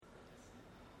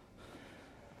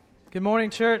Good morning,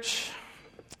 church.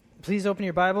 Please open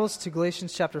your Bibles to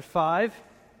Galatians chapter 5.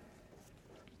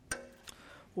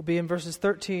 We'll be in verses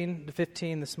 13 to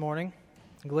 15 this morning,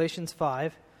 Galatians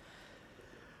 5.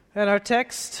 And our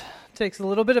text takes a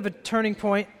little bit of a turning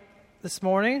point this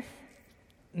morning.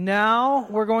 Now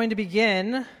we're going to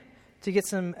begin to get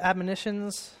some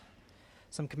admonitions,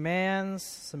 some commands,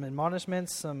 some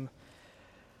admonishments, some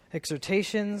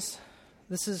exhortations.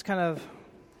 This is kind of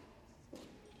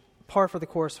par for the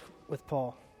course with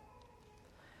Paul.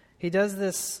 He does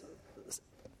this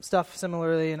stuff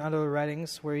similarly in other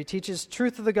writings where he teaches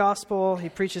truth of the gospel, he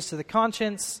preaches to the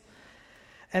conscience,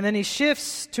 and then he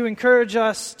shifts to encourage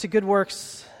us to good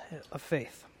works of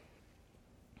faith.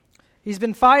 He's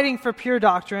been fighting for pure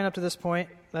doctrine up to this point.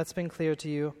 That's been clear to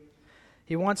you.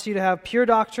 He wants you to have pure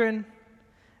doctrine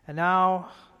and now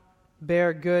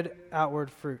bear good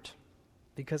outward fruit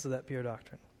because of that pure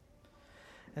doctrine.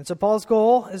 And so Paul's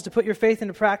goal is to put your faith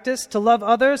into practice, to love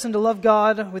others and to love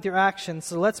God with your actions.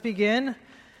 So let's begin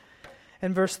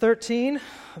in verse 13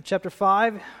 of chapter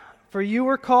 5. For you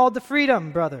were called to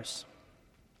freedom, brothers.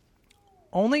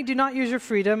 Only do not use your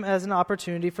freedom as an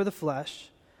opportunity for the flesh,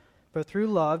 but through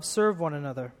love serve one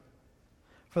another.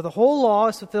 For the whole law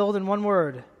is fulfilled in one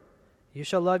word: you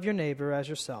shall love your neighbor as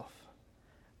yourself.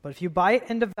 But if you bite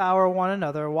and devour one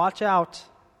another, watch out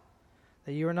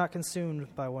that you are not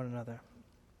consumed by one another.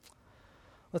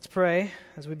 Let's pray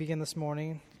as we begin this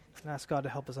morning and ask God to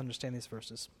help us understand these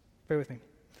verses. Pray with me.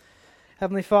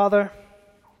 Heavenly Father,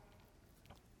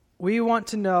 we want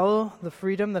to know the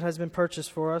freedom that has been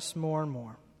purchased for us more and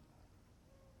more.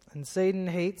 And Satan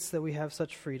hates that we have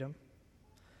such freedom.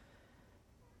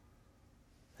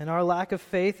 And our lack of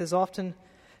faith is often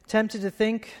tempted to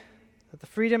think that the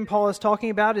freedom Paul is talking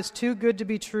about is too good to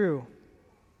be true.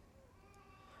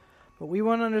 But we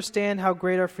want to understand how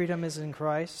great our freedom is in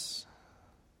Christ.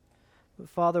 But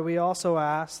Father, we also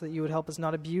ask that you would help us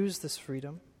not abuse this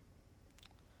freedom.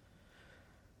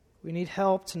 We need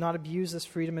help to not abuse this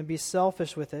freedom and be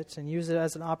selfish with it and use it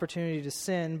as an opportunity to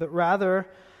sin, but rather,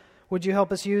 would you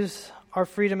help us use our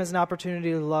freedom as an opportunity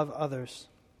to love others?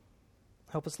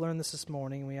 Help us learn this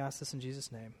morning, and we ask this in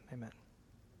Jesus' name. Amen.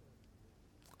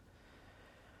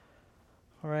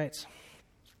 All right.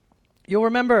 You'll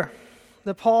remember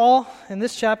that Paul, in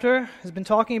this chapter, has been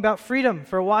talking about freedom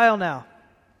for a while now.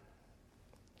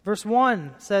 Verse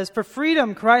 1 says, "For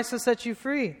freedom Christ has set you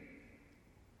free."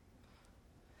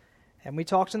 And we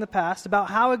talked in the past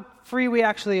about how free we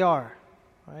actually are.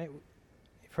 Right?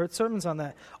 You've heard sermons on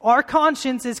that. Our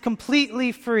conscience is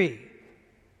completely free.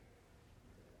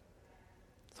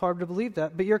 It's hard to believe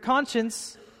that, but your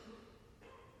conscience,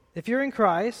 if you're in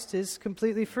Christ, is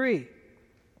completely free.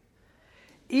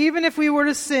 Even if we were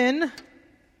to sin,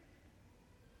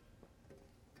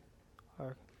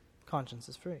 our conscience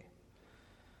is free.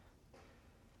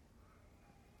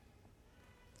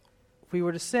 If we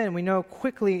were to sin, we know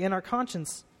quickly in our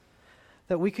conscience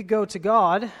that we could go to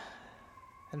God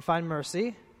and find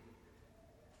mercy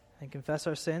and confess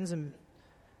our sins and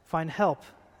find help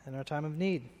in our time of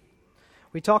need.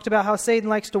 We talked about how Satan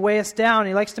likes to weigh us down.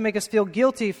 He likes to make us feel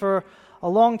guilty for a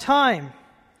long time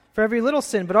for every little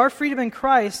sin. But our freedom in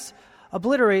Christ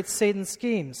obliterates Satan's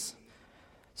schemes.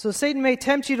 So Satan may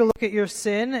tempt you to look at your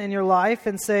sin and your life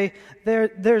and say,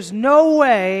 there's no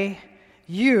way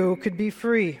you could be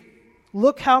free.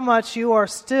 Look how much you are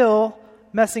still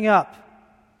messing up.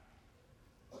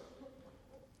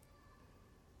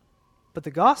 But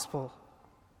the gospel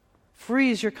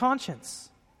frees your conscience.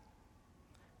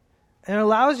 And it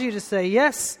allows you to say,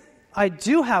 yes, I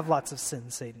do have lots of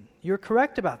sins, Satan. You're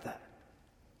correct about that.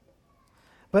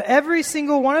 But every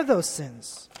single one of those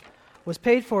sins was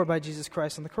paid for by Jesus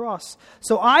Christ on the cross.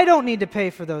 So I don't need to pay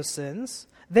for those sins.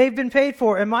 They've been paid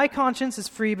for, and my conscience is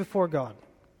free before God.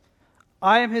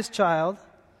 I am his child,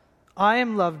 I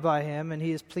am loved by him, and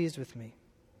he is pleased with me.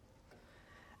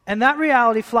 And that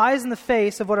reality flies in the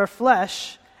face of what our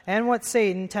flesh and what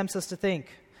Satan tempts us to think.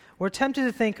 We're tempted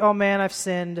to think, oh man, I've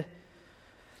sinned.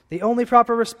 The only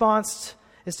proper response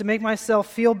is to make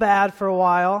myself feel bad for a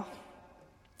while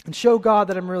and show God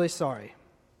that I'm really sorry.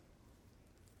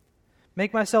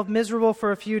 Make myself miserable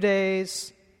for a few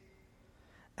days,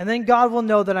 and then God will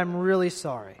know that I'm really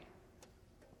sorry.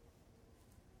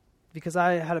 Because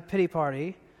I had a pity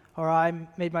party, or I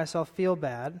made myself feel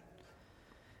bad.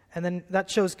 And then that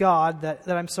shows God that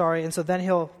I'm sorry, and so then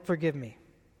he'll forgive me.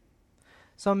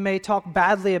 Some may talk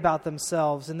badly about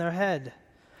themselves in their head.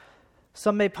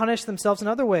 Some may punish themselves in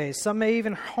other ways. Some may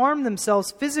even harm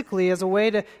themselves physically as a way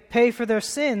to pay for their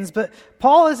sins. But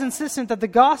Paul is insistent that the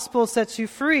gospel sets you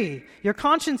free. Your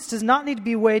conscience does not need to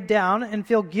be weighed down and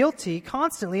feel guilty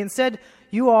constantly. Instead,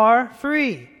 you are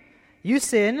free. You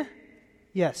sin,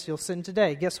 yes, you'll sin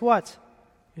today. Guess what?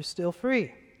 You're still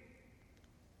free.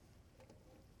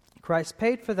 Christ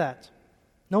paid for that.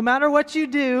 No matter what you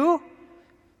do,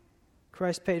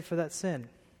 Christ paid for that sin.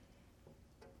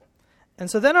 And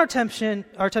so then our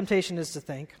temptation is to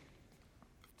think,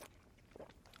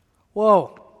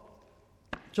 whoa,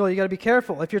 Joel, you got to be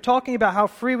careful. If you're talking about how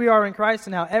free we are in Christ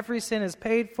and how every sin is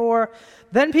paid for,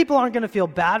 then people aren't going to feel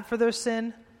bad for their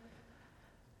sin.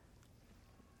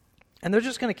 And they're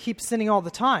just going to keep sinning all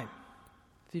the time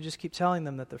if you just keep telling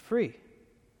them that they're free.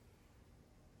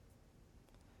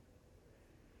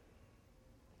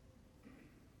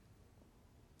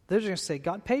 They're just going to say,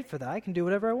 God paid for that. I can do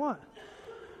whatever I want.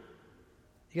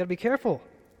 You got to be careful,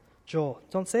 Joel.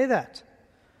 Don't say that.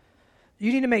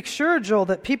 You need to make sure, Joel,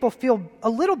 that people feel a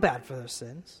little bad for their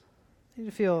sins. They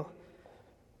need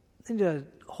to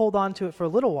hold on to it for a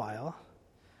little while.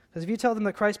 Because if you tell them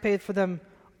that Christ paid for them,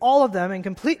 all of them, and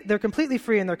they're completely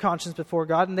free in their conscience before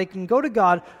God, and they can go to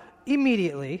God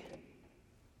immediately,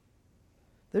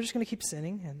 they're just going to keep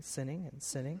sinning and sinning and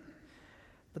sinning.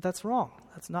 But that's wrong.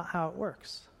 That's not how it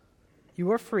works.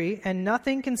 You are free, and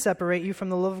nothing can separate you from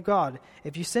the love of God.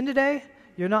 If you sin today,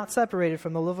 you're not separated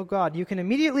from the love of God. You can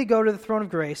immediately go to the throne of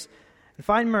grace and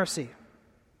find mercy.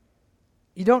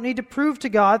 You don't need to prove to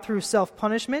God through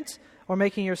self-punishment or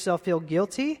making yourself feel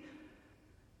guilty,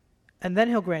 and then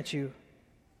He'll grant you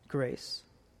grace.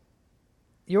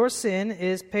 Your sin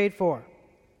is paid for.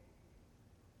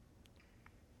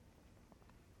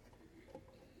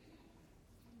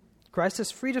 Christ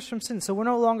has freed us from sin, so we're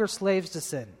no longer slaves to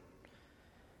sin.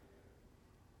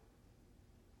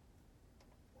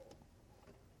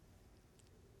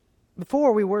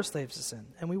 Before, we were slaves to sin,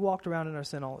 and we walked around in our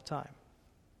sin all the time.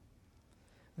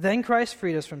 Then Christ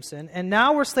freed us from sin, and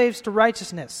now we're slaves to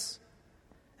righteousness,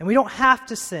 and we don't have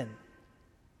to sin.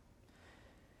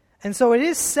 And so it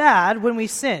is sad when we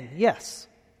sin, yes.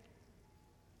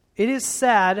 It is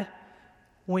sad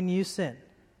when you sin.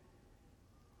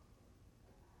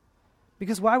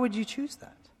 Because why would you choose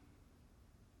that?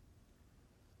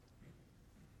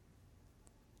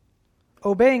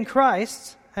 Obeying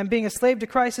Christ and being a slave to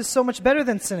Christ is so much better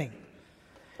than sinning.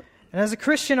 And as a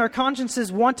Christian, our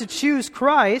consciences want to choose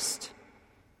Christ.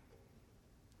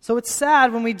 So it's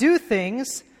sad when we do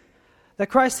things that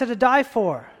Christ had to die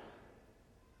for.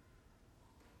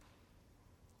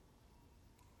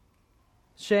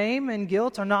 Shame and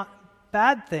guilt are not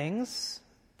bad things.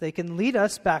 They can lead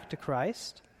us back to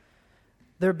Christ.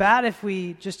 They're bad if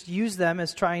we just use them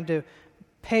as trying to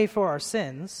pay for our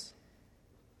sins.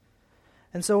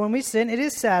 And so when we sin, it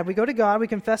is sad. We go to God, we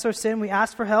confess our sin, we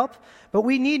ask for help, but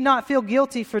we need not feel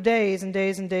guilty for days and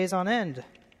days and days on end.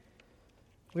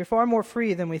 We're far more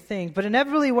free than we think. But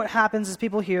inevitably what happens is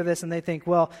people hear this and they think,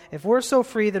 well, if we're so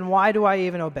free, then why do I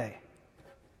even obey?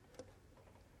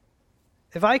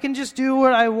 If I can just do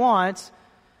what I want,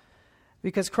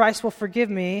 because Christ will forgive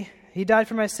me, He died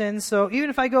for my sins, so even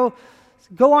if I go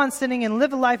on sinning and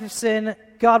live a life of sin,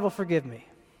 God will forgive me.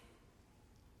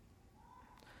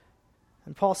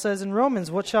 And Paul says in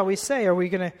Romans, what shall we say? Are we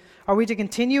to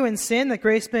continue in sin that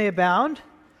grace may abound?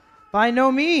 By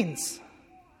no means.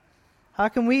 How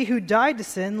can we who died to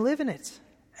sin live in it?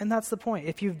 And that's the point.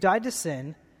 If you've died to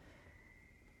sin,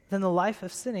 then the life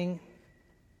of sinning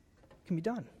can be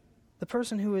done. The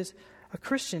person who is a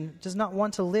Christian does not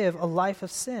want to live a life of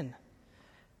sin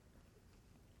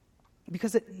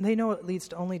because they know it leads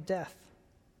to only death.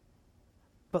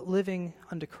 But living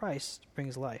unto Christ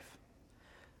brings life.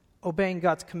 Obeying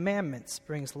God's commandments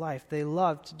brings life. They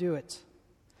love to do it.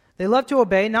 They love to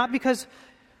obey, not because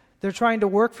they're trying to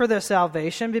work for their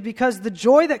salvation, but because the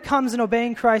joy that comes in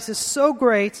obeying Christ is so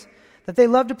great that they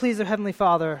love to please their Heavenly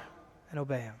Father and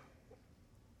obey Him.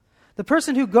 The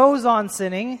person who goes on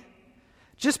sinning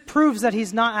just proves that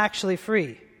he's not actually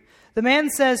free. The man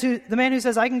who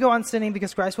says, I can go on sinning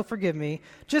because Christ will forgive me,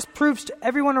 just proves to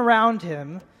everyone around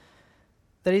him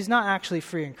that he's not actually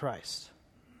free in Christ.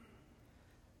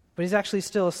 But he's actually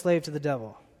still a slave to the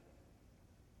devil.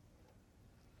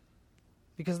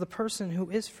 Because the person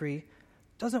who is free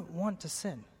doesn't want to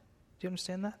sin. Do you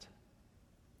understand that?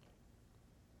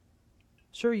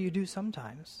 Sure, you do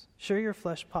sometimes. Sure, your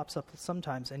flesh pops up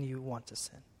sometimes and you want to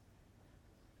sin.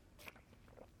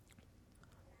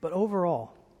 But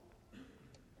overall,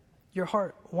 your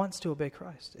heart wants to obey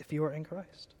Christ if you are in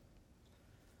Christ.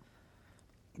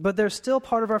 But there's still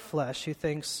part of our flesh who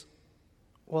thinks,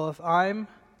 well, if I'm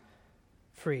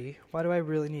free, why do I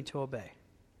really need to obey?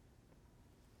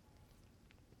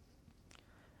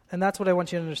 And that's what I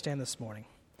want you to understand this morning.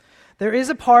 There is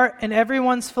a part in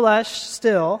everyone's flesh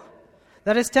still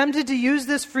that is tempted to use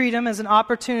this freedom as an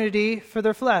opportunity for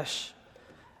their flesh,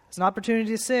 It's an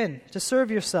opportunity to sin, to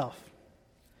serve yourself.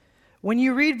 When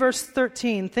you read verse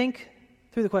 13, think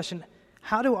through the question,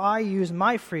 how do I use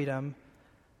my freedom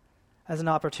as an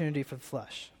opportunity for the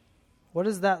flesh? What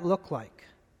does that look like?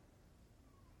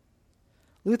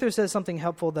 Luther says something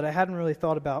helpful that I hadn't really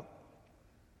thought about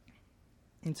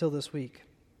until this week.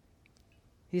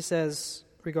 He says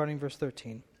regarding verse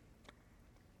 13,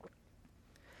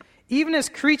 even we as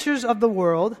creatures of the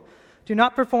world do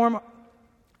not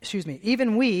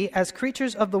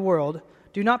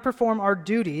perform our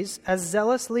duties as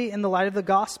zealously in the light of the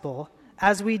gospel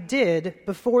as we did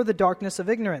before the darkness of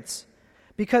ignorance.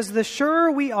 Because the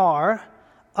surer we are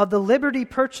of the liberty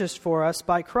purchased for us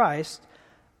by Christ,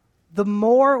 the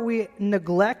more we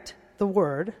neglect the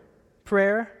word,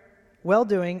 prayer,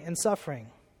 well-doing, and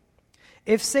suffering.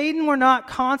 If Satan were not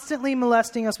constantly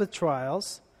molesting us with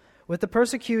trials, with the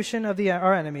persecution of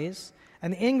our enemies,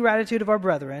 and the ingratitude of our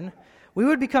brethren, we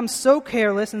would become so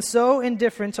careless and so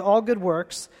indifferent to all good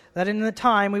works that in the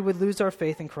time we would lose our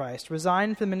faith in Christ,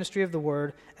 resign from the ministry of the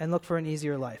word, and look for an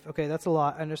easier life. Okay, that's a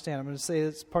lot. I understand. I'm going to say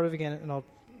this part of it again, and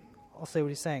I'll say what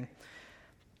he's saying.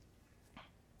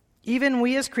 Even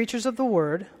we as creatures of the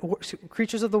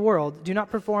world, do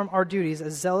not perform our duties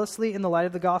as zealously in the light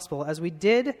of the gospel as we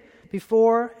did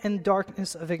before in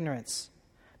darkness of ignorance.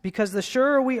 Because the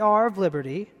surer we are of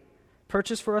liberty,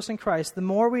 purchased for us in Christ, the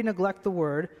more we neglect the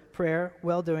word, prayer,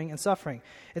 well-doing, and suffering.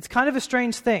 It's kind of a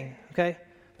strange thing, okay?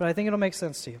 But I think it'll make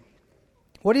sense to you.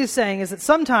 What he's saying is that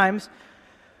sometimes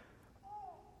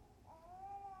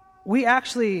we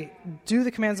actually do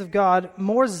the commands of God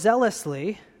more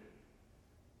zealously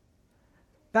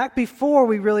back before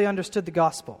we really understood the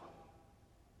gospel.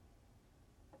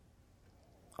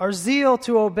 Our zeal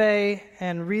to obey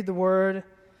and read the word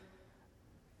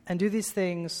and do these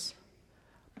things,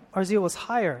 our zeal was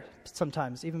higher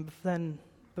sometimes, even than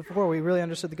before we really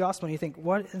understood the gospel. And you think,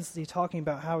 what is he talking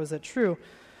about? How is that true?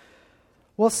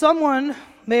 Well, someone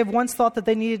may have once thought that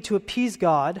they needed to appease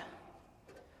God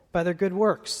by their good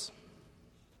works.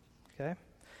 Okay?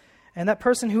 And that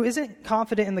person who isn't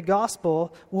confident in the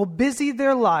gospel will busy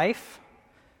their life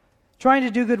trying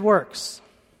to do good works.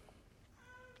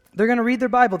 They're going to read their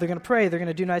Bible, they're going to pray, they're going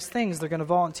to do nice things, they're going to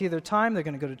volunteer their time, they're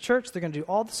going to go to church, they're going to do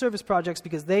all the service projects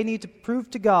because they need to prove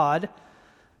to God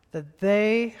that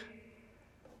they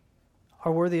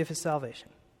are worthy of his salvation.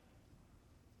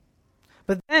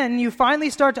 But then you finally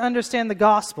start to understand the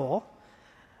gospel,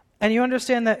 and you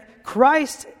understand that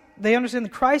they understand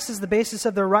that Christ is the basis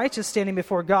of their righteous standing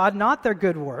before God, not their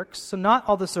good works, so not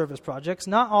all the service projects,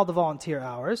 not all the volunteer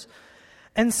hours.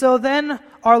 And so then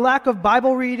our lack of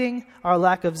Bible reading, our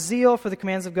lack of zeal for the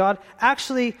commands of God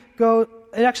actually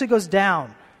goes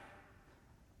down.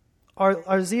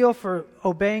 Our zeal for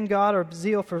obeying God, our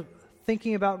zeal for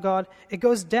thinking about God, it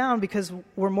goes down because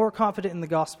we're more confident in the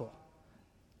gospel.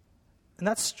 And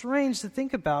that's strange to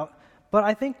think about, but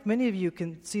I think many of you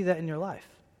can see that in your life.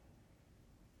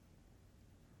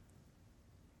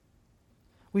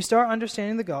 We start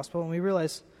understanding the gospel and we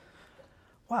realize,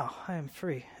 wow, I am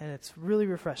free. And it's really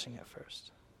refreshing at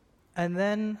first. And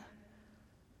then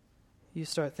you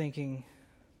start thinking,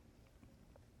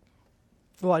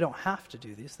 well, I don't have to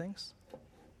do these things.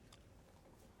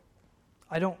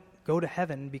 I don't go to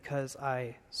heaven because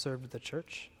I served the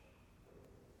church.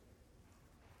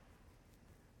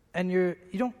 And you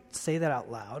don't say that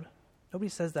out loud. Nobody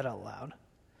says that out loud.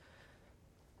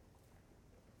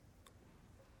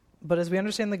 But as we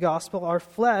understand the gospel, our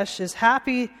flesh is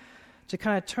happy to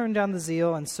kind of turn down the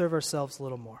zeal and serve ourselves a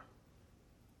little more.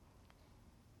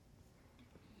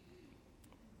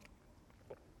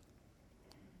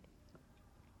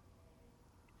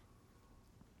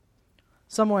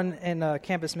 Someone in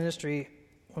campus ministry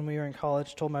when we were in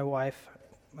college told my wife,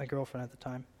 my girlfriend at the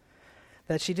time,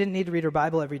 that she didn't need to read her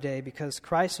Bible every day because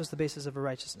Christ was the basis of her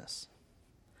righteousness.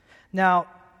 Now,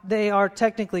 they are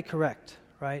technically correct,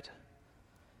 right?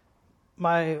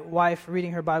 My wife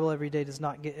reading her Bible every day does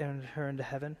not get her into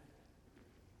heaven.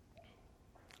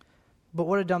 But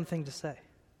what a dumb thing to say.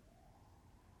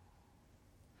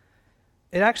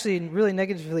 It actually really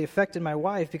negatively affected my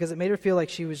wife because it made her feel like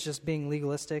she was just being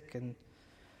legalistic and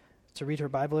to read her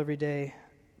Bible every day.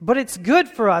 But it's good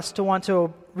for us to want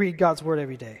to read God's Word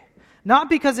every day. Not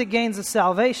because it gains us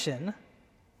salvation,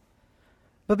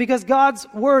 but because God's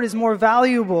Word is more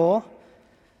valuable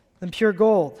than pure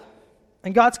gold.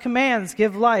 And God's commands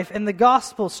give life, and the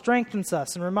gospel strengthens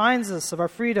us and reminds us of our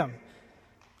freedom.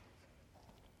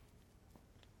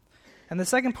 And the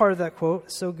second part of that quote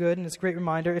is so good, and it's a great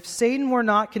reminder. If Satan were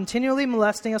not continually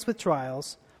molesting us with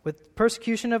trials, with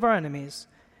persecution of our enemies,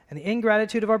 and the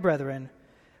ingratitude of our brethren,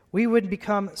 we would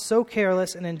become so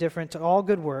careless and indifferent to all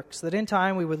good works that in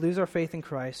time we would lose our faith in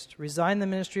Christ, resign the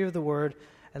ministry of the word,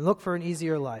 and look for an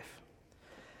easier life.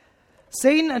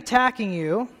 Satan attacking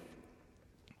you,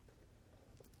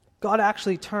 God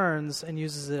actually turns and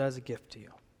uses it as a gift to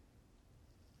you.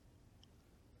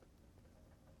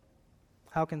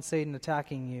 How can Satan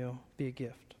attacking you be a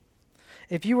gift?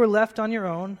 If you were left on your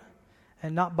own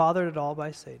and not bothered at all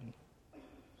by Satan,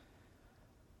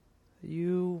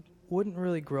 you wouldn't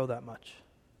really grow that much.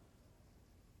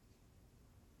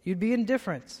 You'd be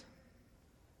indifferent.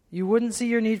 You wouldn't see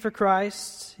your need for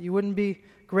Christ. You wouldn't be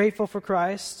grateful for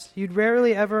Christ. You'd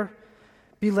rarely ever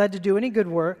be led to do any good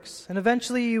works. And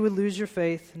eventually you would lose your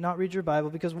faith, not read your Bible,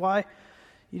 because why?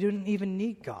 You didn't even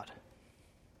need God.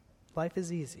 Life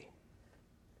is easy.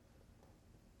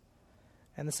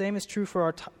 And the same is true for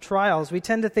our trials. We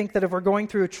tend to think that if we're going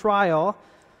through a trial,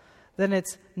 then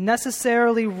it's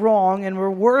necessarily wrong and we're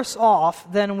worse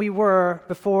off than we were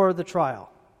before the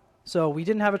trial. So we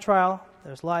didn't have a trial,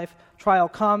 there's life. Trial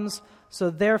comes, so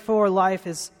therefore life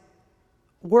is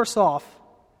worse off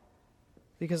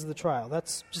because of the trial.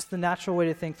 That's just the natural way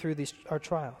to think through our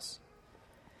trials.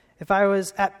 If I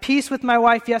was at peace with my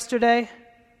wife yesterday,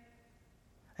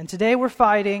 and today we're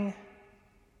fighting,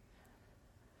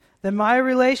 then my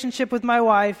relationship with my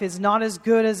wife is not as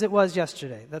good as it was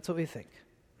yesterday. That's what we think.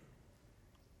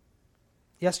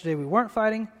 Yesterday we weren't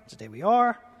fighting, today we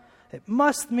are. It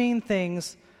must mean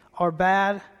things are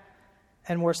bad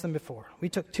and worse than before. We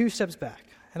took 2 steps back.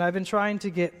 And I've been trying to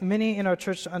get many in our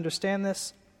church to understand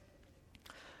this.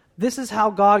 This is how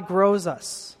God grows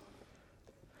us.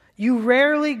 You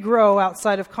rarely grow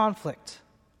outside of conflict.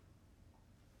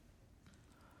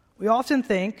 We often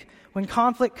think when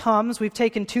conflict comes, we've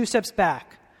taken 2 steps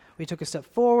back. We took a step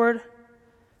forward,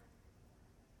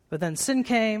 but then sin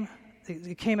came,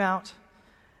 it came out,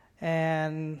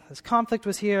 and this conflict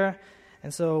was here,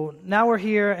 and so now we're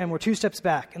here and we're 2 steps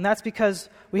back. And that's because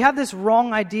we have this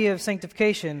wrong idea of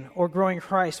sanctification or growing in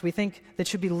Christ. We think that it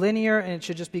should be linear and it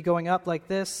should just be going up like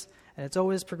this, and it's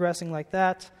always progressing like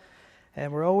that,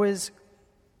 and we're always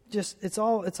just, it's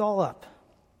all up.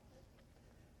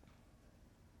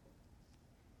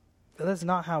 But that's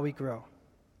not how we grow.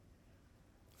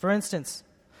 For instance,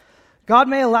 God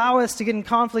may allow us to get in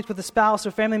conflict with a spouse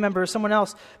or family member or someone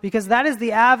else because that is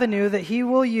the avenue that He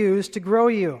will use to grow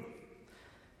you.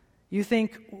 You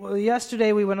think, well,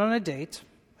 yesterday we went on a date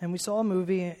and we saw a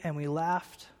movie and we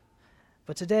laughed,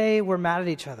 but today we're mad at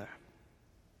each other.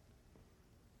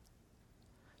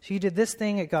 She did this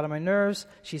thing, it got on my nerves.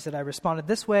 She said I responded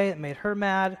this way, it made her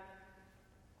mad.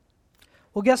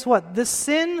 Well, guess what? The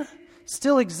sin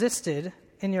still existed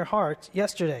in your heart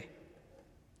yesterday.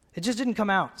 It just didn't come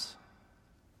out.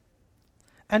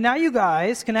 And now you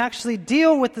guys can actually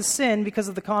deal with the sin because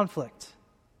of the conflict.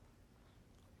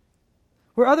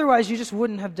 Where otherwise you just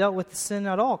wouldn't have dealt with the sin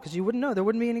at all because you wouldn't know. There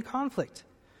wouldn't be any conflict.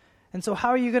 And so how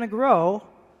are you going to grow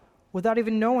without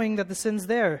even knowing that the sin's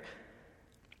there?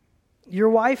 Your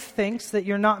wife thinks that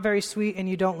you're not very sweet and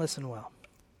you don't listen well.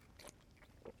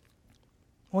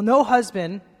 Well, no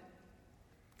husband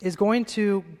is going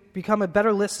to become a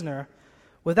better listener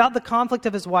without the conflict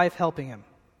of his wife helping him.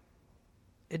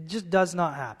 It just does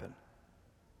not happen.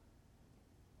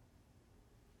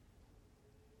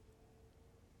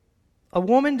 A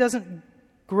woman doesn't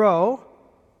grow,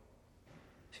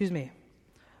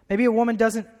 maybe a woman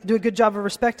doesn't do a good job of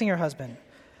respecting her husband.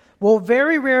 Well,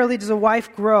 very rarely does a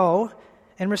wife grow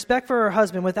in respect for her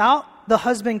husband without the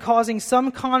husband causing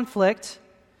some conflict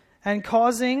and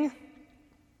causing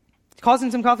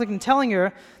some conflict and telling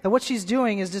her that what she's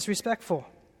doing is disrespectful.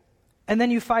 And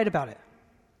then you fight about it.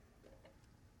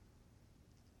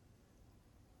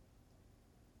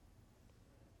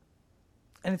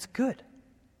 And it's good.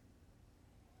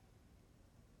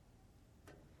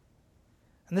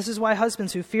 And this is why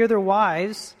husbands who fear their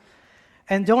wives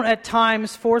and don't at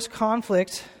times force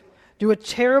conflict do a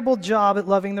terrible job at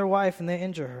loving their wife and they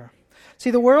injure her.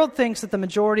 See, the world thinks that the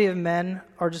majority of men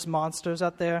are just monsters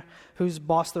out there who's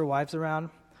boss their wives around.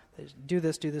 They just do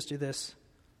this, do this, do this.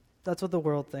 That's what the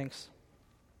world thinks.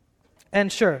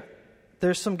 And sure,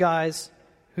 there's some guys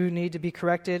who need to be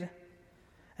corrected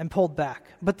and pulled back.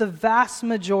 But the vast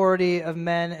majority of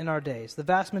men in our days, the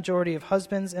vast majority of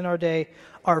husbands in our day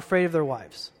are afraid of their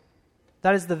wives.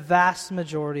 That is the vast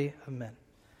majority of men.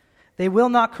 They will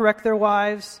not correct their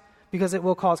wives because it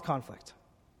will cause conflict.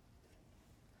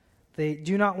 They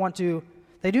do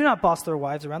not boss their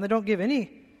wives around. They don't give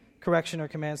any correction or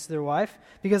commands to their wife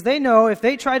because they know if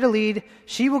they try to lead,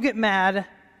 she will get mad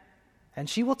and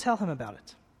she will tell him about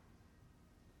it.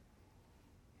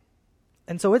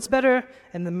 And so it's better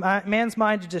in the man's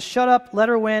mind to just shut up, let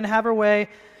her win, have her way,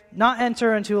 not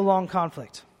enter into a long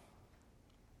conflict.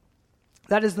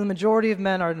 That is the majority of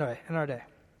men in our day.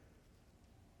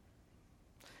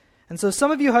 And so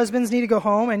some of you husbands need to go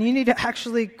home and you need to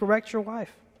actually correct your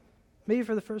wife. Maybe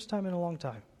for the first time in a long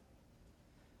time.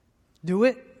 Do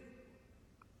it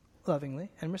lovingly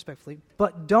and respectfully,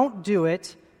 but don't do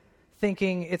it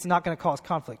thinking it's not going to cause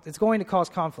conflict. It's going to cause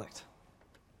conflict.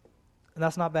 And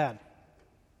that's not bad.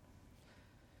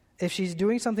 If she's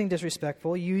doing something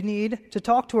disrespectful, you need to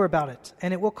talk to her about it,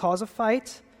 and it will cause a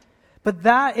fight. But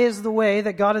that is the way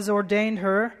that God has ordained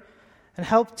her and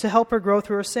help her grow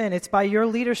through her sin. It's by your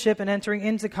leadership and entering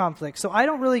into conflict. So I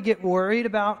don't really get worried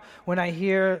about when I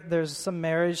hear there's some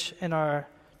marriage in our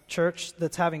church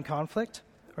that's having conflict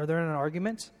or they're in an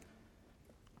argument.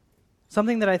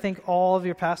 Something that I think all of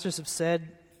your pastors have said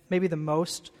maybe the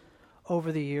most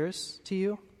over the years to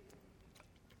you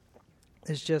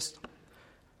is just,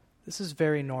 this is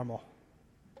very normal.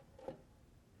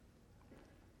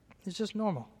 It's just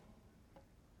normal.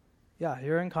 Yeah,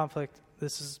 you're in conflict.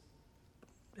 It's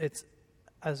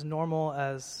as normal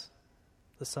as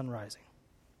the sun rising.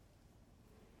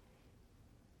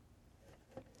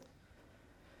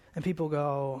 And people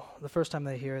go, the first time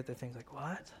they hear it, they think like,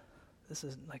 what? This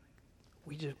is like,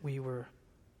 we were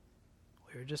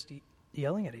just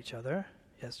yelling at each other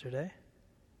yesterday.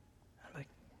 I'm like,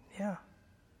 yeah,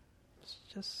 it's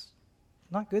just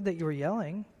not good that you were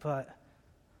yelling, but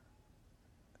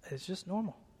it's just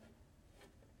normal.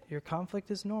 Your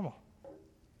conflict is normal.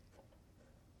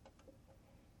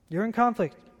 You're in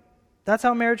conflict. That's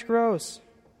how marriage grows.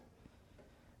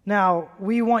 Now,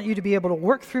 we want you to be able to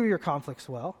work through your conflicts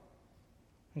well,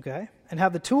 okay, and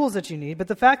have the tools that you need. But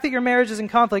the fact that your marriage is in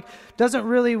conflict doesn't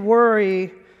really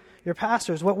worry your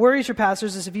pastors. What worries your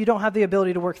pastors is if you don't have the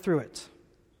ability to work through it,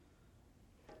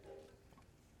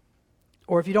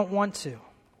 or if you don't want to,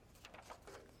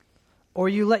 or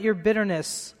you let your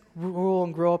bitterness rule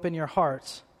and grow up in your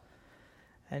heart,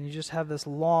 and you just have this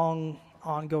long,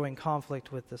 ongoing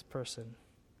conflict with this person.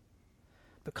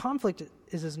 But conflict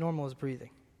is as normal as breathing.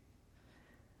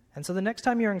 And so the next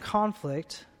time you're in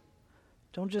conflict,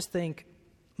 don't just think,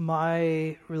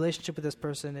 my relationship with this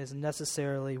person is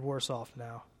necessarily worse off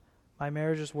now. My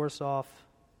marriage is worse off.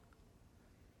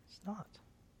 It's not.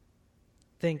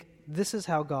 Think, this is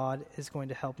how God is going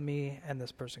to help me and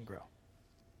this person grow.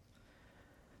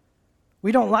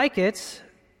 We don't like it.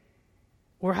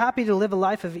 We're happy to live a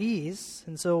life of ease,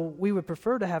 and so we would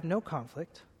prefer to have no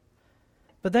conflict.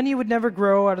 But then you would never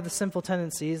grow out of the sinful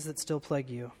tendencies that still plague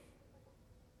you.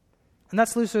 And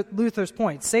that's Luther's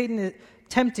point. Satan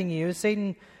tempting you,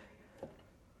 Satan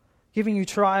giving you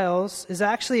trials, is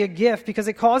actually a gift because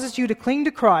it causes you to cling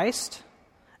to Christ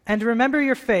and to remember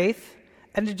your faith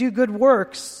and to do good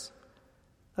works.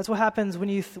 That's what happens when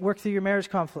you work through your marriage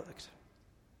conflict.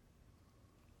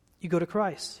 You go to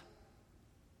Christ.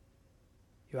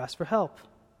 You ask for help.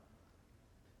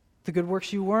 The good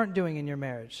works you weren't doing in your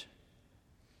marriage,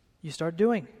 you start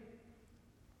doing.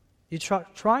 You're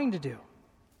trying to do.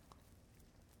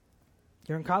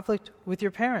 You're in conflict with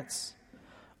your parents.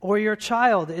 Or your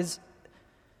child is,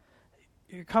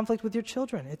 you're in conflict with your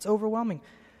children. It's overwhelming.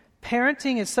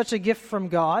 Parenting is such a gift from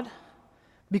God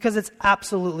because it's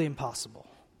absolutely impossible.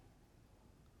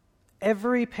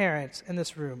 Every parent in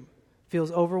this room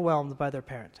feels overwhelmed by their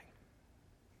parenting.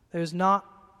 There's not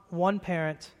one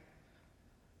parent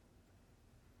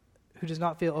who does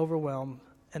not feel overwhelmed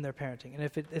in their parenting. And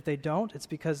if they don't, it's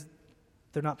because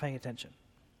they're not paying attention.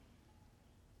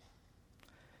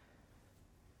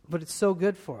 But it's so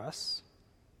good for us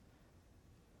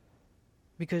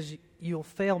because you'll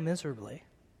fail miserably.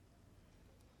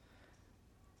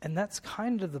 And that's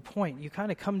kind of the point. You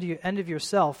kind of come to the end of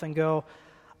yourself and go,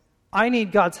 I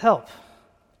need God's help.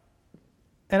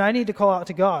 And I need to call out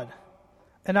to God.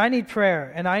 And I need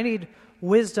prayer. And I need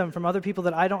wisdom from other people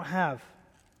that I don't have.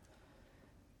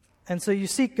 And so you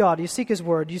seek God. You seek His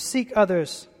Word. You seek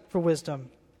others for wisdom.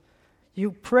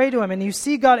 You pray to Him and you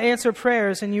see God answer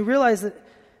prayers and you realize that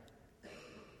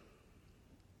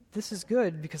this is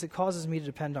good because it causes me to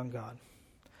depend on God.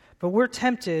 But we're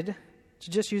tempted to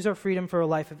just use our freedom for a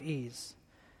life of ease.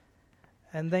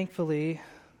 And thankfully,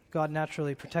 God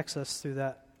naturally protects us through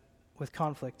that with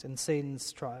conflict and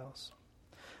Satan's trials.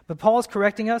 But Paul is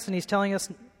correcting us and he's telling us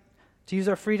to use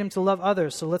our freedom to love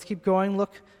others. So let's keep going.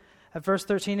 Look at verse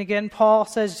 13 again. Paul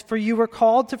says, "For you were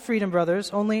called to freedom, brothers,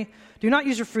 only do not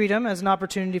use your freedom as an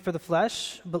opportunity for the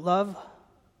flesh, but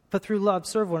through love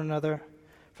serve one another.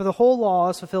 For the whole law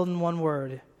is fulfilled in one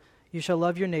word, you shall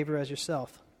love your neighbor as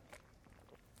yourself."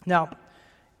 Now,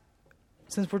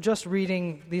 since we're just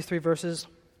reading these three verses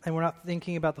and we're not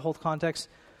thinking about the whole context,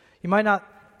 you might not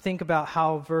think about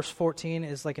how verse 14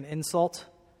 is like an insult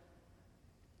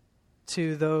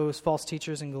to those false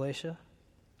teachers in Galatia?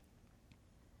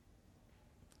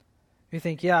 You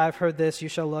think, yeah, I've heard this, you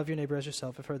shall love your neighbor as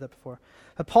yourself. I've heard that before.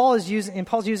 But Paul's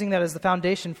using that as the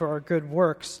foundation for our good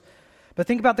works. But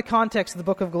think about the context of the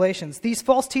book of Galatians. These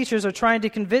false teachers are trying to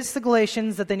convince the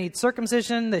Galatians that they need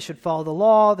circumcision, they should follow the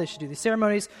law, they should do these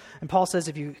ceremonies. And Paul says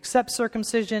if you accept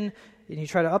circumcision and you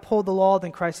try to uphold the law,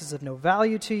 then Christ is of no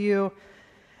value to you.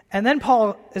 And then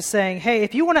Paul is saying, hey,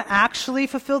 if you want to actually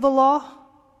fulfill the law,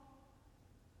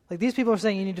 like these people are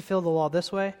saying you need to fulfill the law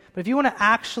this way, but if you want to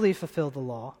actually fulfill the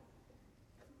law,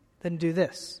 then do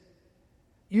this.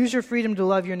 Use your freedom to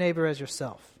love your neighbor as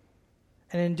yourself.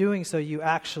 And in doing so, you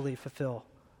actually fulfill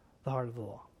the heart of the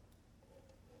law.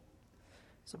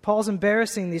 So Paul's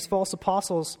embarrassing these false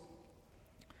apostles.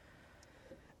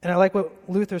 And I like what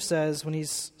Luther says when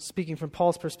he's speaking from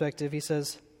Paul's perspective. He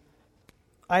says,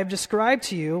 I have described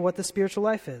to you what the spiritual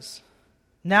life is.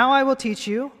 Now I will teach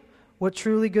you what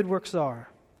truly good works are.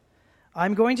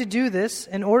 I'm going to do this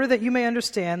in order that you may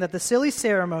understand that the silly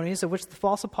ceremonies of which the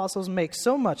false apostles make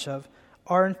so much of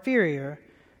are inferior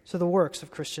to the works of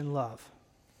Christian love.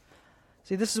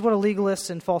 See, this is what legalists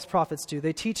and false prophets do.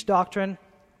 They teach doctrine,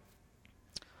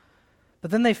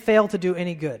 but then they fail to do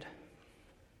any good.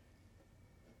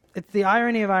 It's the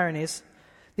irony of ironies.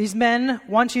 These men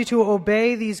want you to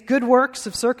obey these good works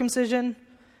of circumcision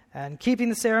and keeping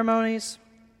the ceremonies,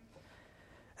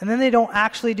 and then they don't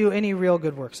actually do any real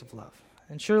good works of love.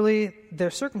 And surely they're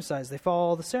circumcised, they follow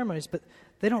all the ceremonies, but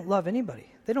they don't love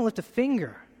anybody. They don't lift a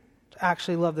finger to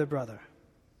actually love their brother.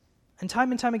 And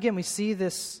time again, we see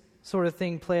this sort of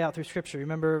thing play out through Scripture.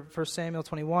 Remember 1 Samuel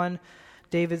 21,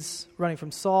 David's running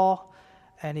from Saul,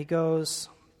 and he goes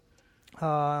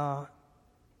to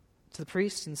the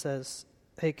priest and says,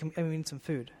 hey, we need some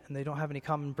food. And they don't have any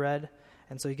common bread,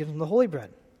 and so he gives them the holy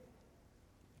bread,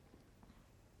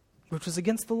 which was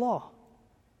against the law.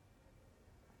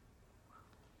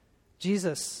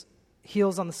 Jesus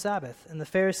heals on the Sabbath, and the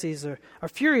Pharisees are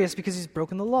furious because he's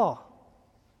broken the law.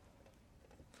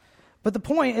 But the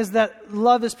point is that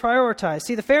love is prioritized.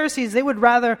 See, the Pharisees, they would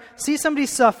rather see somebody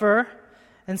suffer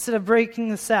instead of breaking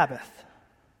the Sabbath.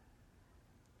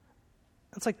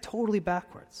 That's like totally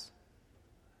backwards.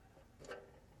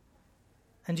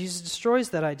 And Jesus destroys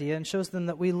that idea and shows them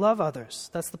that we love others.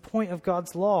 That's the point of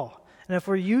God's law. And if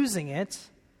we're using it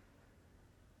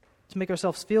to make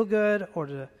ourselves feel good or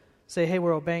to say, hey,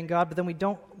 we're obeying God, but then we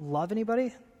don't love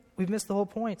anybody, we've missed the whole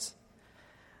point.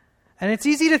 And it's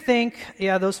easy to think,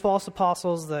 yeah, those false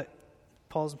apostles that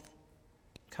Paul's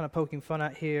kind of poking fun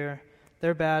at here,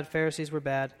 they're bad, Pharisees were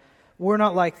bad. We're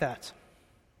not like that.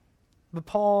 But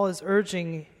Paul is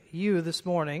urging you this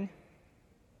morning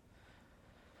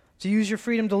to use your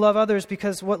freedom to love others,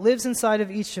 because what lives inside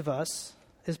of each of us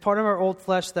is part of our old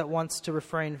flesh that wants to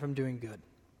refrain from doing good.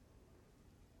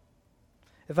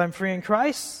 If I'm free in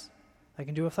Christ, I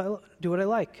can do what I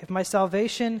like. If my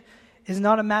salvation is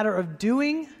not a matter of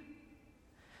doing,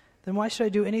 then why should I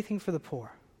do anything for the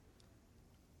poor?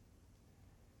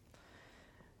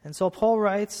 And so Paul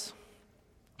writes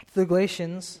to the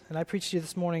Galatians, and I preached to you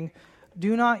this morning,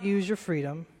 do not use your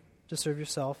freedom to serve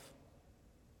yourself.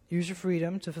 Use your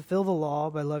freedom to fulfill the law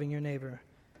by loving your neighbor.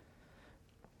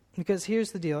 Because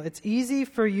here's the deal. It's easy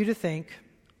for you to think,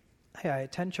 hey, I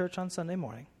attend church on Sunday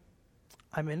morning.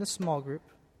 I'm in a small group.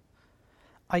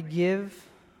 I give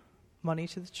money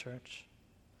to the church.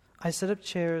 I set up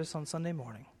chairs on Sunday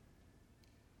morning.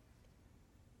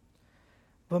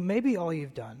 But maybe all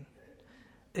you've done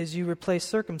is you replace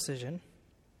circumcision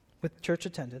with church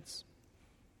attendance.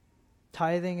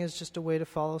 Tithing is just a way to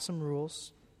follow some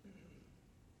rules,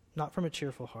 not from a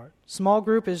cheerful heart. Small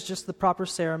group is just the proper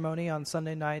ceremony on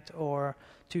Sunday night or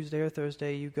Tuesday or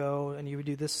Thursday. You go and you would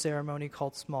do this ceremony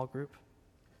called small group,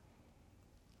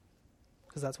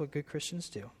 because that's what good Christians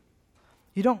do.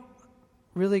 You don't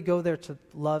really go there to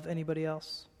love anybody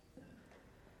else.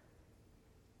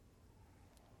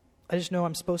 I just know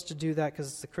I'm supposed to do that because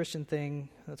it's a Christian thing.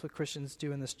 That's what Christians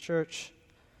do in this church.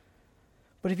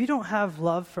 But if you don't have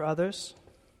love for others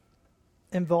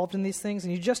involved in these things,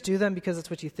 and you just do them because it's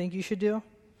what you think you should do,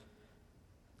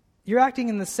 you're acting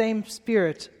in the same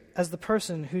spirit as the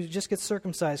person who just gets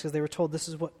circumcised because they were told this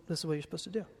is what you're supposed to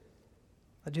do.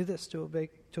 I do this to obey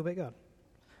God.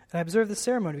 And I observe the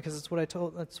ceremony because it's what I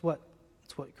told. That's what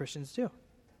Christians do.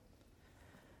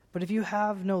 But if you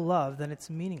have no love, then it's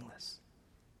meaningless.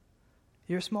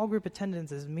 Your small group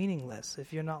attendance is meaningless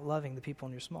if you're not loving the people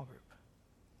in your small group.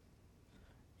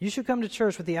 You should come to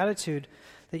church with the attitude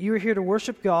that you are here to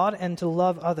worship God and to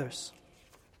love others.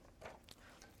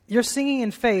 Your singing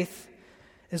in faith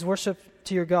is worship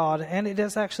to your God, and it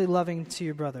is actually loving to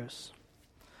your brothers.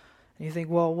 And you think,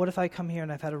 well, what if I come here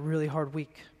and I've had a really hard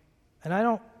week? And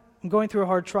I'm going through a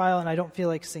hard trial and I don't feel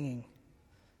like singing.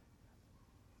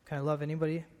 Can I love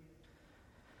anybody?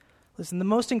 Listen, the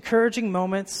most encouraging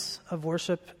moments of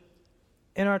worship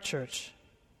in our church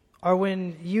are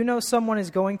when you know someone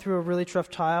is going through a really tough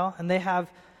trial and they have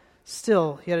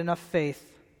still yet enough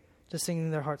faith to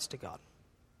sing their hearts to God.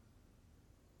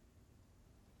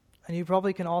 And you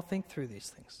probably can all think through these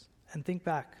things and think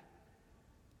back.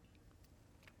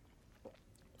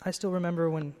 I still remember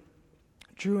when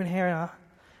Drew and Hannah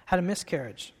had a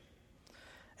miscarriage.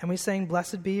 And we sang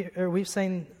Blessed be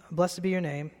your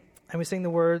name, and we sang the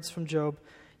words from Job,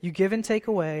 you give and take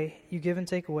away, you give and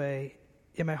take away,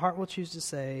 yet my heart will choose to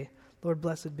say, Lord,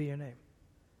 blessed be your name.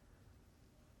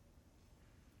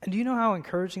 And do you know how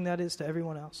encouraging that is to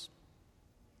everyone else?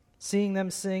 Seeing them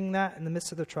sing that in the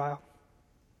midst of their trial.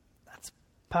 That's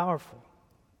powerful.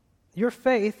 Your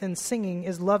faith in singing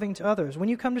is loving to others. When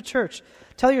you come to church,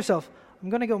 tell yourself, I'm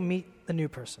going to go meet the new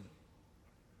person.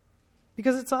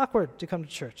 Because it's awkward to come to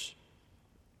church.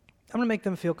 I'm going to make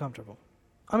them feel comfortable.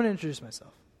 I'm going to introduce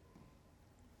myself.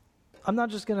 I'm not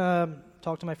just going to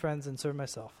talk to my friends and serve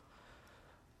myself.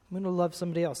 I'm going to love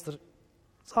somebody else.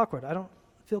 It's awkward. I don't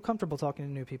feel comfortable talking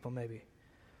to new people maybe.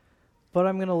 But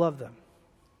I'm going to love them.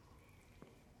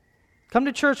 Come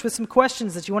to church with some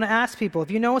questions that you want to ask people.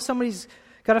 If you know somebody's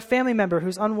got a family member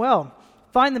who's unwell,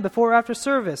 find them before or after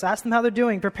service. Ask them how they're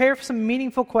doing. Prepare for some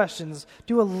meaningful questions.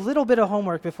 Do a little bit of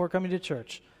homework before coming to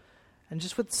church. And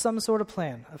just with some sort of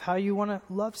plan of how you want to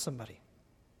love somebody.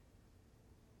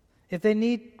 If they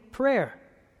need prayer,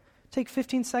 take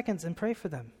 15 seconds and pray for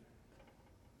them.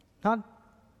 Not,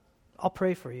 I'll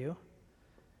pray for you.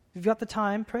 If you've got the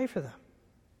time, pray for them.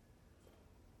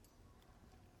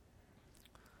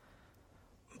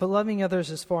 But loving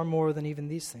others is far more than even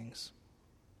these things.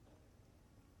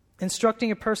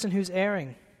 Instructing a person who's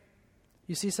erring.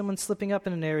 You see someone slipping up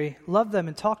in an area, love them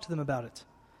and talk to them about it.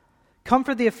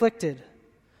 Comfort the afflicted.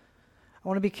 I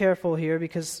want to be careful here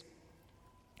because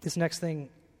this next thing,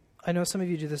 I know some of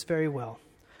you do this very well.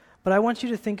 But I want you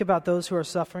to think about those who are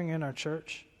suffering in our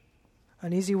church.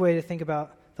 An easy way to think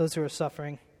about those who are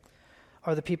suffering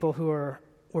are the people who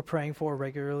we're praying for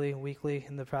regularly, weekly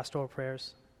in the pastoral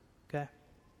prayers. Okay?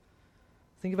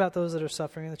 Think about those that are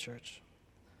suffering in the church.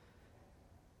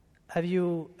 Have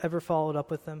you ever followed up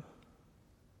with them?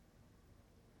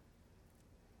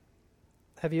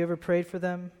 Have you ever prayed for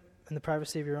them in the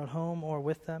privacy of your own home or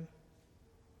with them?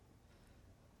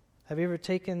 Have you ever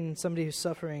taken somebody who's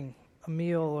suffering a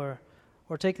meal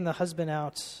or taken the husband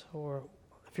out, or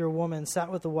if you're a woman,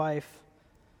 sat with the wife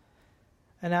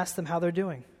and asked them how they're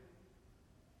doing?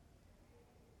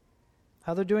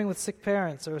 How they're doing with sick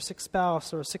parents or a sick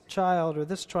spouse or a sick child or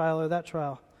this trial or that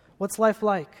trial. What's life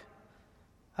like?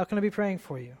 How can I be praying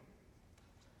for you?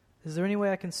 Is there any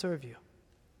way I can serve you?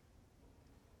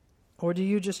 Or do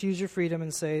you just use your freedom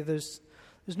and say, there's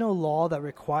no law that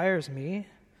requires me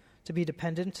to be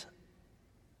dependent,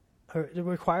 or it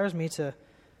requires me to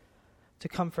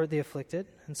comfort the afflicted,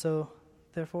 and so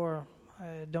therefore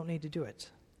I don't need to do it.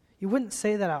 You wouldn't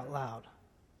say that out loud.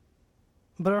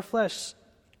 But our flesh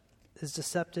is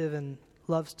deceptive and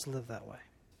loves to live that way.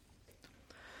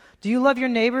 Do you love your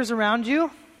neighbors around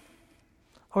you?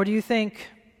 Or do you think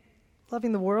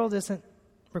loving the world isn't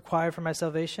required for my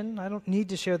salvation? I don't need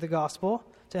to share the gospel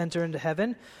to enter into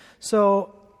heaven,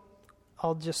 so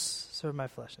I'll just serve my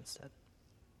flesh instead.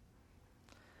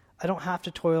 I don't have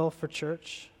to toil for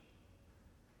church,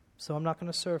 so I'm not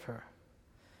going to serve her.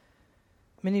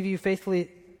 Many of you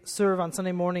faithfully serve on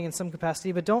Sunday morning in some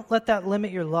capacity, but don't let that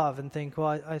limit your love and think,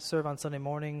 well, I serve on Sunday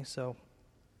morning, so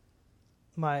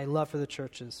my love for the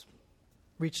church has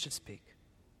reached its peak.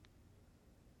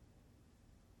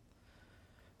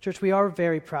 Church, we are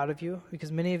very proud of you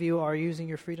because many of you are using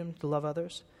your freedom to love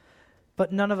others,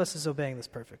 but none of us is obeying this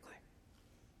perfectly.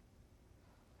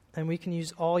 And we can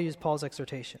all use Paul's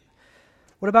exhortation.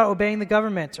 What about obeying the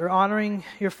government or honoring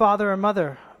your father or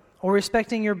mother or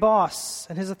respecting your boss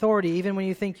and his authority even when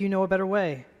you think you know a better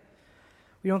way?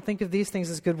 We don't think of these things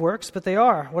as good works, but they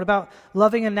are. What about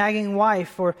loving a nagging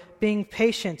wife or being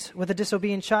patient with a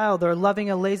disobedient child or loving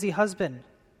a lazy husband?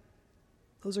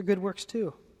 Those are good works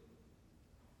too.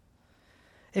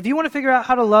 If you want to figure out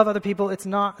how to love other people, it's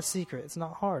not a secret. It's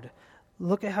not hard.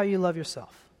 Look at how you love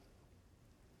yourself.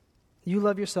 You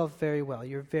love yourself very well.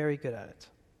 You're very good at it.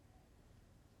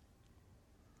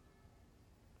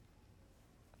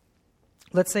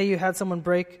 Let's say you had something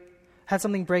break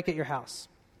at your house.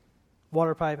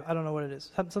 Water pipe, I don't know what it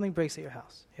is. Something breaks at your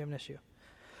house. You have an issue.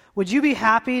 Would you be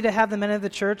happy to have the men of the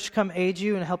church come aid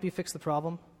you and help you fix the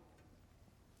problem?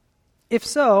 If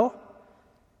so,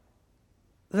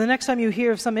 the next time you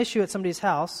hear of some issue at somebody's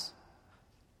house,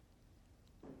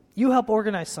 you help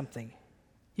organize something.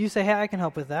 You say, hey, I can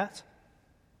help with that.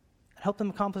 And help them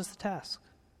accomplish the task.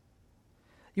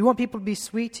 You want people to be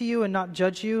sweet to you and not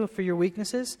judge you for your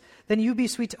weaknesses? Then you be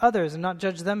sweet to others and not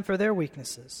judge them for their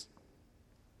weaknesses.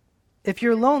 If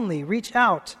you're lonely, reach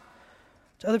out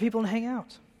to other people and hang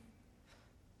out.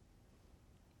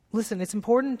 Listen, it's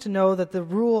important to know that the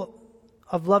rule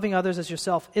of loving others as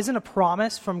yourself isn't a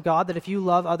promise from God that if you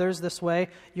love others this way,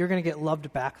 you're going to get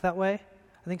loved back that way.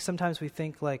 I think sometimes we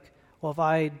think like, well, if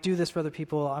I do this for other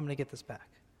people, I'm going to get this back.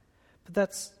 But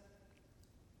that's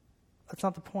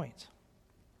not the point.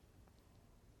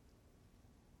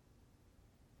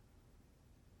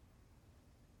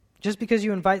 Just because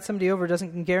you invite somebody over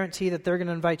doesn't guarantee that they're going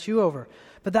to invite you over.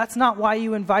 But that's not why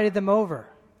you invited them over.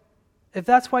 If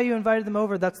that's why you invited them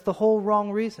over, that's the whole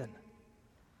wrong reason.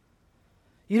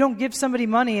 You don't give somebody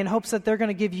money in hopes that they're going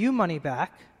to give you money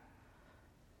back.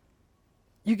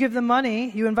 You give them money,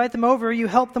 you invite them over, you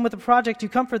help them with a project, you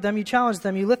comfort them, you challenge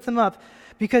them, you lift them up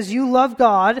because you love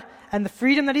God and the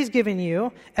freedom that He's given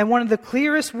you. And one of the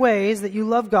clearest ways that you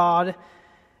love God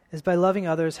is by loving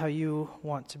others how you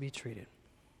want to be treated.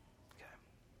 Okay.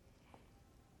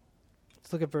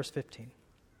 Let's look at verse 15.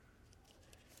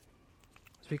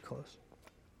 As we close.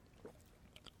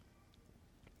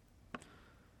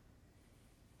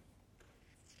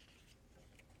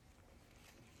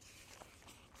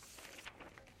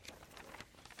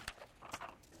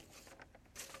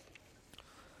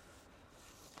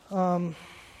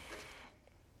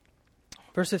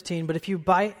 Verse 15, but if you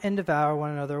bite and devour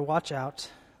one another, watch out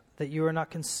that you are not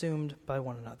consumed by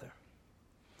one another.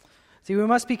 See, we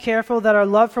must be careful that our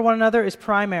love for one another is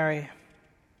primary.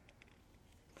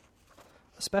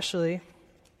 Especially,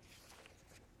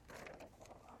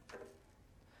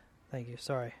 thank you,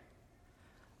 sorry.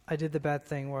 I did the bad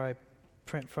thing where I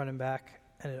print front and back,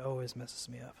 and it always messes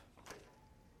me up.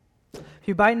 If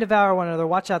you bite and devour one another,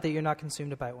 watch out that you're not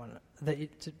consumed by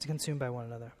consumed by one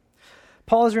another.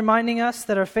 Paul is reminding us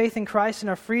that our faith in Christ and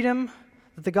our freedom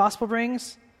that the gospel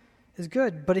brings is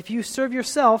good. But if you serve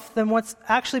yourself, then what's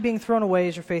actually being thrown away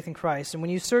is your faith in Christ. And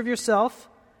when you serve yourself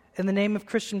in the name of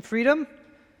Christian freedom,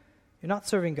 you're not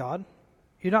serving God.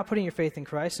 You're not putting your faith in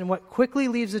Christ. And what quickly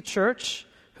leaves a church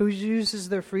who uses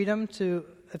their freedom to,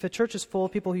 if a church is full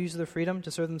of people who use their freedom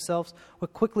to serve themselves,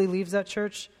 what quickly leaves that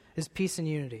church is peace and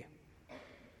unity.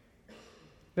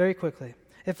 Very quickly.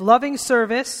 If loving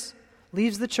service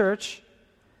leaves the church,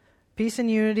 peace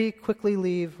and unity quickly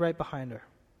leave right behind her.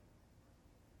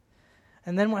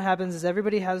 And then what happens is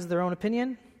everybody has their own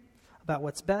opinion about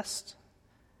what's best.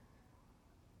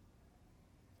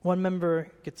 One member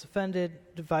gets offended,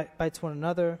 bites one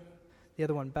another, the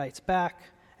other one bites back,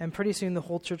 and pretty soon the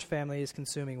whole church family is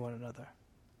consuming one another.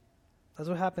 That's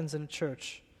what happens in a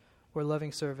church where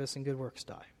loving service and good works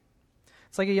die.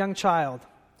 It's like a young child.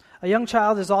 A young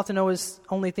child is often always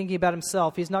only thinking about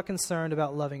himself. He's not concerned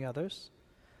about loving others.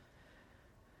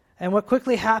 And what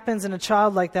quickly happens in a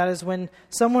child like that is when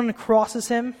someone crosses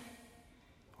him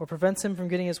or prevents him from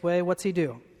getting his way, what's he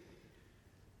do?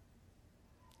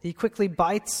 He quickly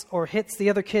bites or hits the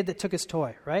other kid that took his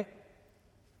toy, right?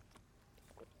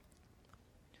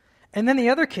 And then the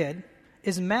other kid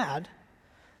is mad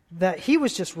that he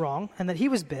was just wrong and that he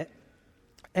was bit.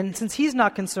 And since he's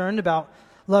not concerned about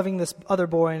loving this other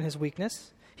boy and his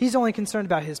weakness, he's only concerned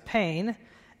about his pain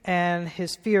and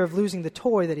his fear of losing the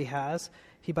toy that he has,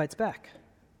 he bites back.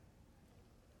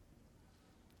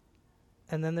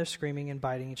 And then they're screaming and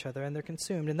biting each other and they're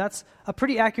consumed. And that's a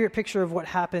pretty accurate picture of what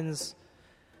happens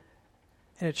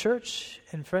in a church,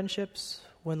 in friendships,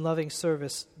 when loving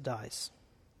service dies.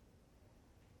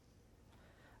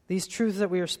 These truths that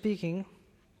we are speaking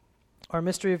are a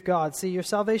mystery of God. See, your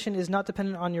salvation is not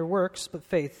dependent on your works, but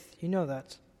faith. You know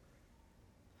that.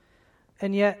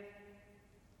 And yet,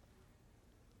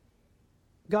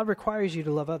 God requires you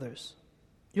to love others.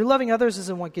 Your loving others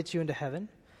isn't what gets you into heaven.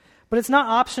 But it's not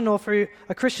optional for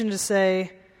a Christian to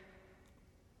say,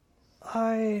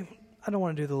 I don't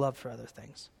want to do the love for other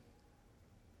things.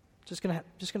 Just gonna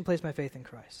place my faith in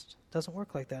Christ. It doesn't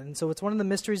work like that. And so it's one of the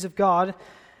mysteries of God.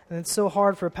 And it's so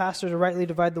hard for a pastor to rightly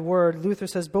divide the word. Luther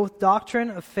says both doctrine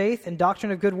of faith and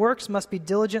doctrine of good works must be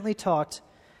diligently taught,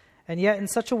 and yet in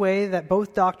such a way that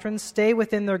both doctrines stay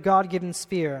within their God-given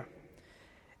sphere.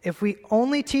 If we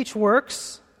only teach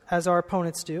works, as our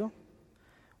opponents do,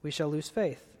 we shall lose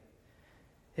faith.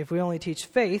 If we only teach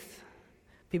faith,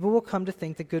 people will come to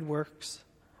think that good works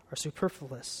are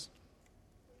superfluous,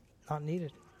 not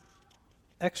needed,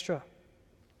 extra.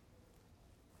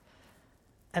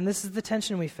 And this is the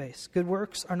tension we face. Good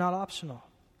works are not optional.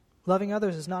 Loving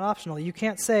others is not optional. You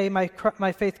can't say, my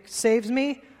faith saves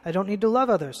me, I don't need to love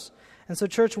others. And so,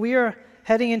 church, we are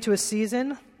heading into a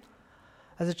season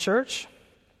as a church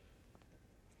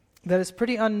that is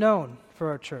pretty unknown for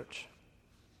our church.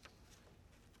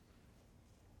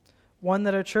 One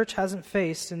that our church hasn't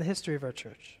faced in the history of our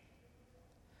church.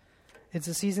 It's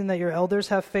a season that your elders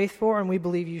have faith for, and we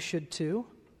believe you should too.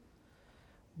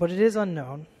 But it is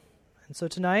unknown. And so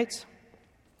tonight,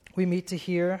 we meet to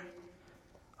hear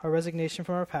our resignation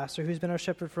from our pastor, who's been our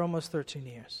shepherd for almost 13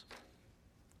 years.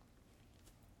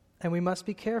 And we must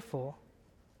be careful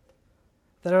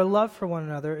that our love for one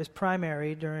another is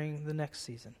primary during the next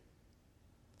season.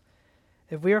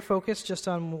 If we are focused just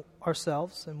on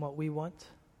ourselves and what we want,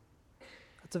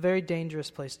 that's a very dangerous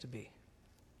place to be.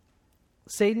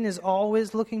 Satan is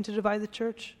always looking to divide the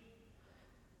church.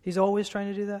 He's always trying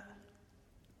to do that.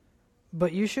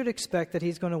 But you should expect that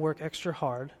he's going to work extra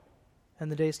hard in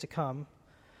the days to come,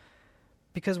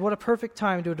 because what a perfect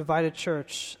time to divide a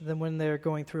church than when they're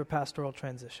going through a pastoral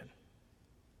transition.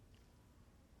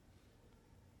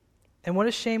 And what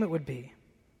a shame it would be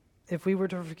if we were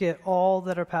to forget all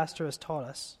that our pastor has taught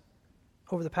us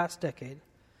over the past decade,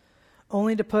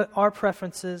 only to put our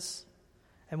preferences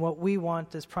and what we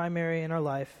want as primary in our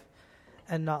life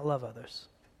and not love others.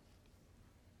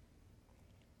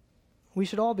 We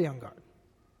should all be on guard.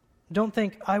 Don't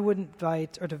think, I wouldn't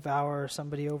fight or devour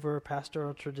somebody over a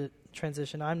pastoral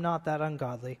transition. I'm not that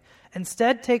ungodly.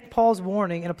 Instead, take Paul's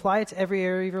warning and apply it to every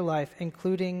area of your life,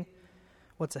 including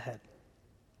what's ahead.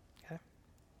 Okay?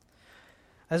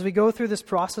 As we go through this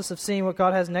process of seeing what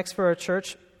God has next for our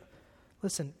church,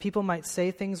 listen, people might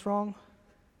say things wrong.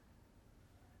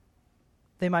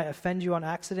 They might offend you on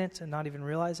accident and not even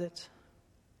realize it.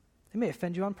 They may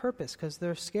offend you on purpose because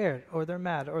they're scared or they're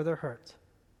mad or they're hurt.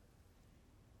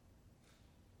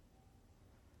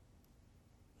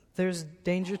 There's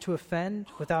danger to offend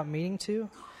without meaning to.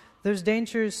 There's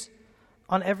dangers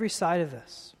on every side of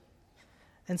this.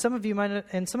 And some of you might,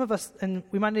 and some of us, and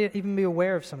we might not even be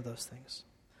aware of some of those things.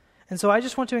 And so I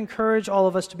just want to encourage all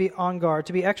of us to be on guard,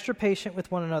 to be extra patient with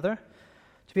one another,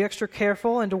 to be extra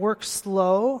careful, and to work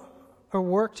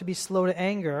to be slow to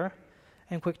anger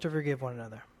and quick to forgive one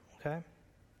another. Okay?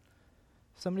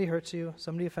 Somebody hurts you,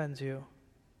 somebody offends you.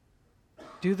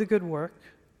 Do the good work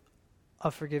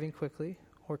of forgiving quickly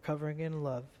or covering in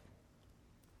love.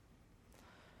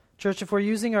 Church, if we're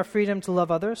using our freedom to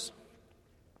love others,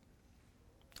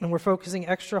 and we're focusing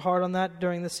extra hard on that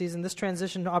during this season, this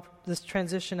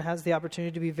transition has the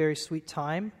opportunity to be a very sweet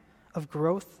time of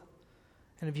growth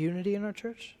and of unity in our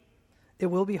church. It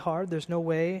will be hard. There's no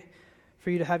way for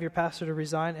you to have your pastor to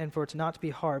resign and for it to not to be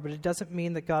hard, but it doesn't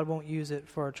mean that God won't use it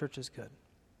for our church's good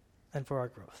and for our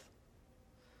growth.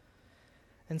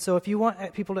 And so if you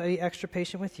want people to be extra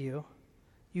patient with you,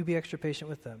 you be extra patient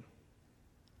with them.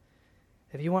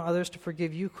 If you want others to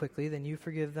forgive you quickly, then you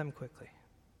forgive them quickly.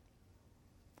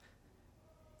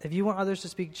 If you want others to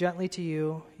speak gently to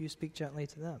you, you speak gently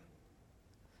to them.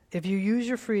 If you use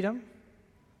your freedom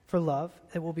for love,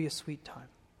 it will be a sweet time.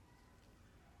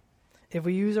 If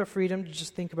we use our freedom to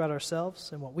just think about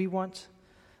ourselves and what we want,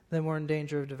 then we're in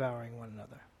danger of devouring one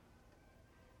another.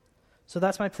 So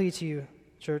that's my plea to you,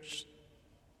 church.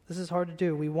 This is hard to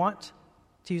do. We want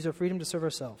to use our freedom to serve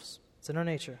ourselves. It's in our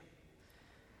nature.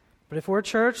 But if we're a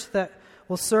church that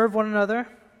will serve one another,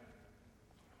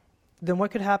 then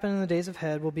what could happen in the days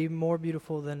ahead will be more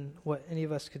beautiful than what any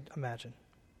of us could imagine.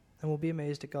 And we'll be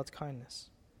amazed at God's kindness.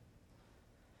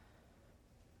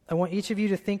 I want each of you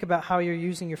to think about how you're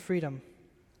using your freedom.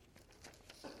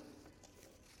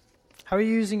 How are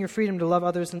you using your freedom to love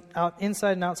others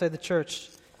inside and outside the church?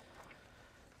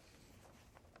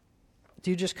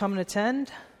 Do you just come and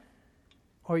attend?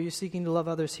 Or are you seeking to love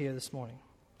others here this morning?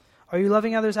 Are you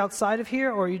loving others outside of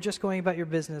here, or are you just going about your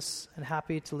business and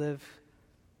happy to live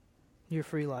your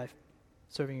free life,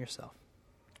 serving yourself?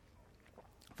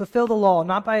 Fulfill the law,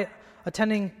 not by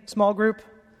attending small group,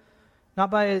 not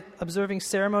by observing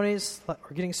ceremonies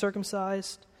or getting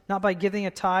circumcised, not by giving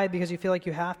a tithe because you feel like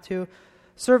you have to.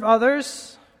 Serve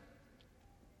others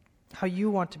how you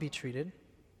want to be treated,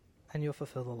 and you'll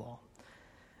fulfill the law.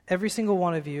 Every single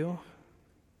one of you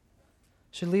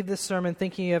should leave this sermon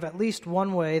thinking of at least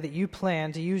one way that you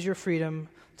plan to use your freedom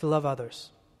to love others.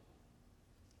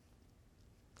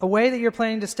 A way that you're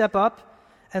planning to step up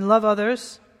and love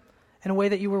others in a way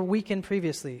that you were weak in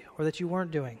previously or that you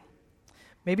weren't doing.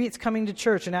 Maybe it's coming to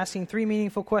church and asking 3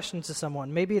 meaningful questions to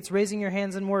someone. Maybe it's raising your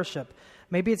hands in worship.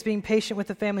 Maybe it's being patient with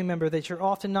a family member that you're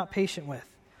often not patient with.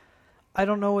 I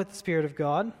don't know what the Spirit of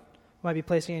God might be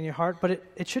placing in your heart, but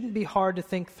it shouldn't be hard to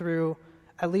think through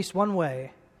at least one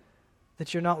way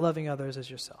that you're not loving others as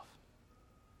yourself.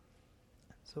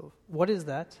 So what is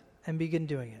that? And begin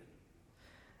doing it.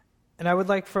 And I would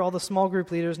like for all the small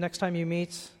group leaders, next time you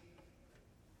meet,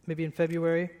 maybe in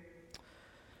February,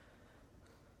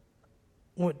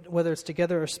 whether it's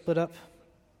together or split up,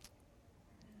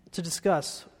 to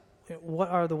discuss what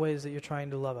are the ways that you're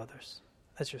trying to love others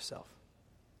as yourself.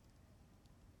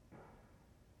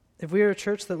 If we are a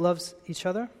church that loves each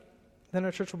other, then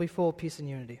our church will be full of peace and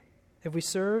unity. If we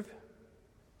serve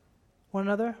one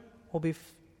another, we'll be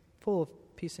full of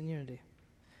peace and unity.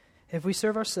 If we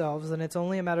serve ourselves, then it's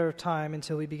only a matter of time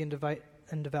until we begin to fight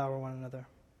and devour one another.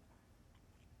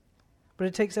 But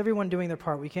it takes everyone doing their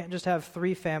part. We can't just have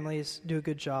 3 families do a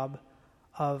good job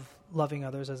of loving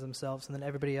others as themselves and then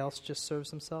everybody else just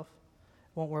serves themselves.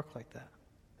 It won't work like that.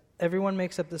 Everyone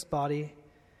makes up this body,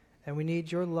 and we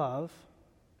need your love,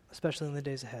 especially in the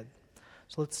days ahead.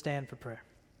 So let's stand for prayer.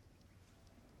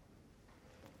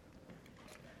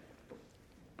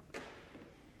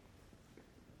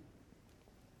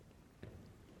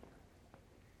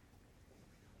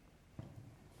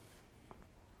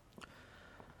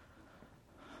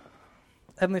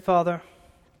 Heavenly Father,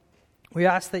 we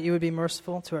ask that you would be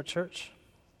merciful to our church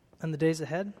in the days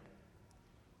ahead.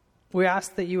 We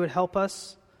ask that you would help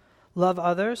us love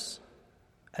others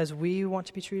as we want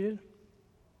to be treated.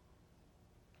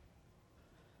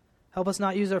 Help us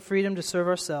not use our freedom to serve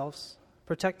ourselves.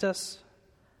 Protect us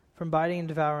from biting and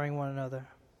devouring one another.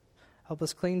 Help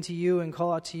us cling to you and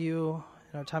call out to you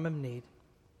in our time of need.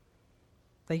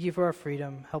 Thank you for our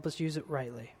freedom. Help us use it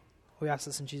rightly. We ask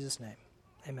this in Jesus' name.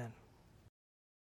 Amen.